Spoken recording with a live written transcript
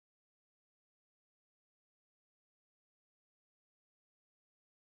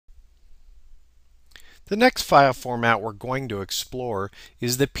The next file format we're going to explore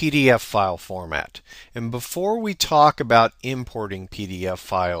is the PDF file format. And before we talk about importing PDF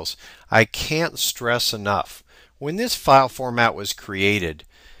files, I can't stress enough. When this file format was created,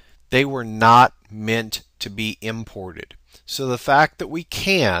 they were not meant to be imported. So the fact that we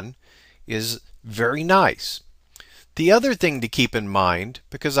can is very nice. The other thing to keep in mind,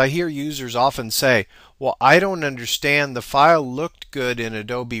 because I hear users often say, well, I don't understand, the file looked good in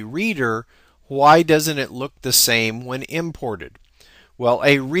Adobe Reader, why doesn't it look the same when imported? Well,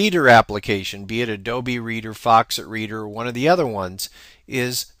 a Reader application, be it Adobe Reader, Foxit Reader, or one of the other ones,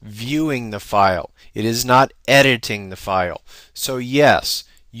 is viewing the file. It is not editing the file. So yes,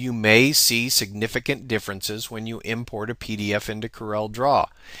 you may see significant differences when you import a PDF into CorelDRAW,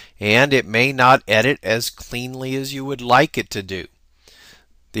 and it may not edit as cleanly as you would like it to do.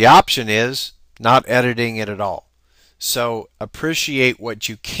 The option is not editing it at all. So appreciate what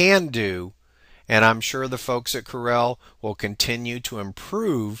you can do, and I'm sure the folks at Corel will continue to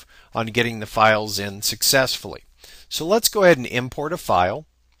improve on getting the files in successfully. So let's go ahead and import a file.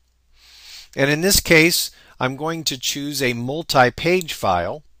 And in this case, I'm going to choose a multi-page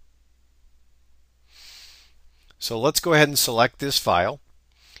file. So let's go ahead and select this file.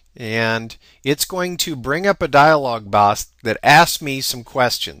 And it's going to bring up a dialog box that asks me some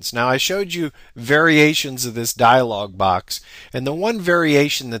questions. Now I showed you variations of this dialog box, and the one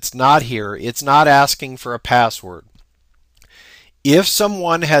variation that's not here, it's not asking for a password. If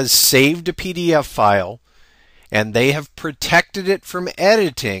someone has saved a PDF file and they have protected it from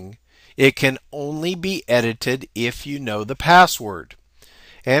editing, it can only be edited if you know the password.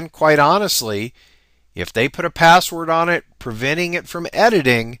 And quite honestly, if they put a password on it preventing it from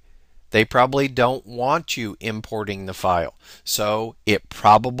editing, they probably don't want you importing the file. So it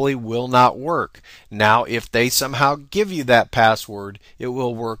probably will not work. Now, if they somehow give you that password, it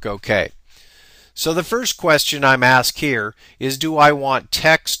will work okay. So the first question I'm asked here is, do I want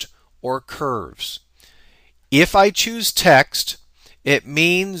text or curves? If I choose text, it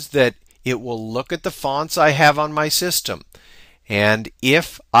means that it will look at the fonts I have on my system. And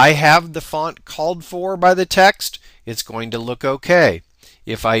if I have the font called for by the text, it's going to look okay.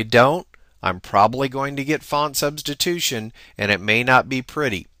 If I don't, I'm probably going to get font substitution, and it may not be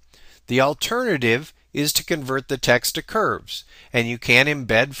pretty. The alternative is to convert the text to curves, and you can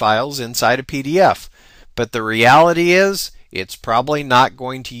embed files inside a PDF. But the reality is, it's probably not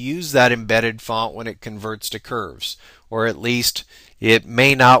going to use that embedded font when it converts to curves, or at least it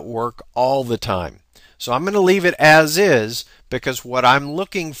may not work all the time. So I'm going to leave it as is, because what I'm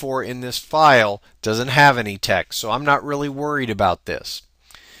looking for in this file doesn't have any text, so I'm not really worried about this.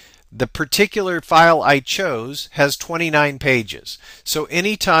 The particular file I chose has 29 pages. So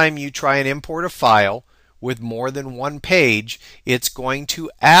anytime you try and import a file with more than one page, it's going to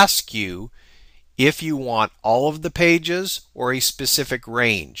ask you if you want all of the pages or a specific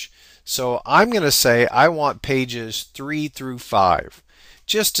range. So I'm going to say I want pages 3 through 5.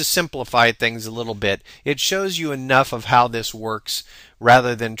 Just to simplify things a little bit, it shows you enough of how this works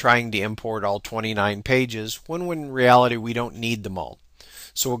rather than trying to import all 29 pages when in reality we don't need them all.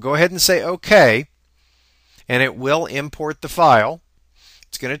 So we'll go ahead and say OK, and it will import the file.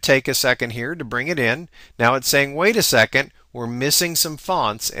 It's going to take a second here to bring it in. Now it's saying, wait a second, we're missing some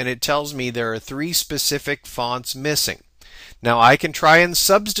fonts, and it tells me there are 3 specific fonts missing. Now I can try and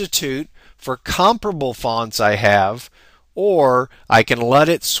substitute for comparable fonts I have, or I can let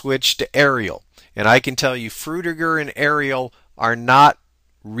it switch to Arial. And I can tell you Frutiger and Arial are not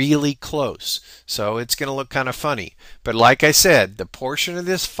really close, so it's going to look kind of funny. But like I said, the portion of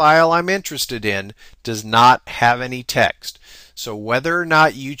this file I'm interested in does not have any text. So whether or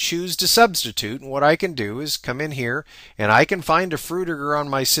not you choose to substitute, what I can do is come in here and I can find a Frutiger on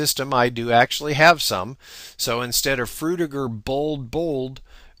my system. I do actually have some. So instead of Frutiger bold,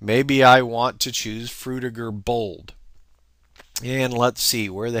 maybe I want to choose Frutiger bold. And let's see,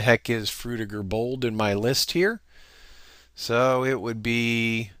 where the heck is Frutiger bold in my list here? So it would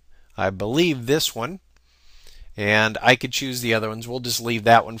be, I believe, this one. And I could choose the other ones. We'll just leave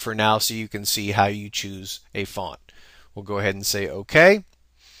that one for now so you can see how you choose a font. We'll go ahead and say OK.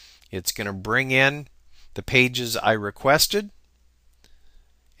 It's going to bring in the pages I requested.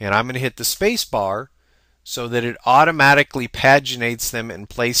 And I'm going to hit the space bar so that it automatically paginates them and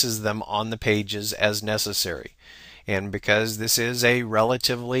places them on the pages as necessary. And because this is a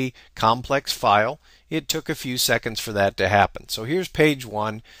relatively complex file, it took a few seconds for that to happen. So here's page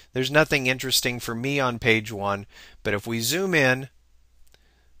 1. There's nothing interesting for me on page 1, but if we zoom in,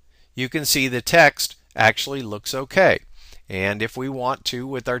 you can see the text actually looks okay. And if we want to,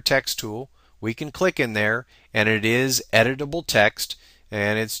 with our text tool, we can click in there, and it is editable text.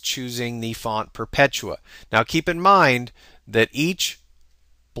 and it's choosing the font Perpetua. Now keep in mind that each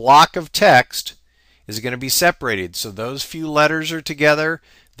block of text is going to be separated. So those few letters are together,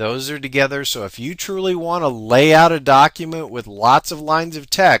 those are together. So if you truly want to lay out a document with lots of lines of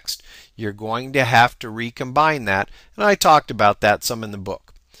text, you're going to have to recombine that. And I talked about that some in the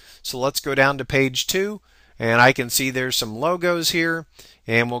book. So let's go down to page 2, and I can see there's some logos here,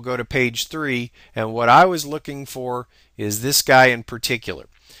 and we'll go to page 3, and what I was looking for is this guy in particular.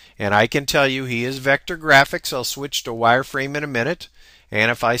 And I can tell you he is vector graphics. I'll switch to wireframe in a minute, and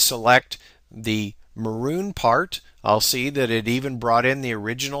if I select the maroon part, I'll see that it even brought in the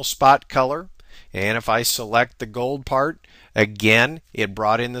original spot color. And if I select the gold part, again it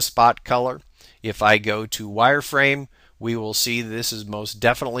brought in the spot color. If I go to wireframe, we will see this is most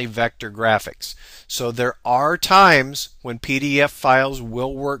definitely vector graphics. So there are times when PDF files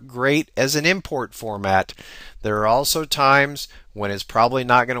will work great as an import format. There are also times when it's probably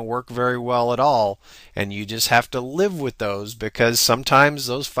not going to work very well at all, and you just have to live with those because sometimes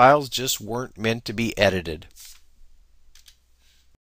those files just weren't meant to be edited.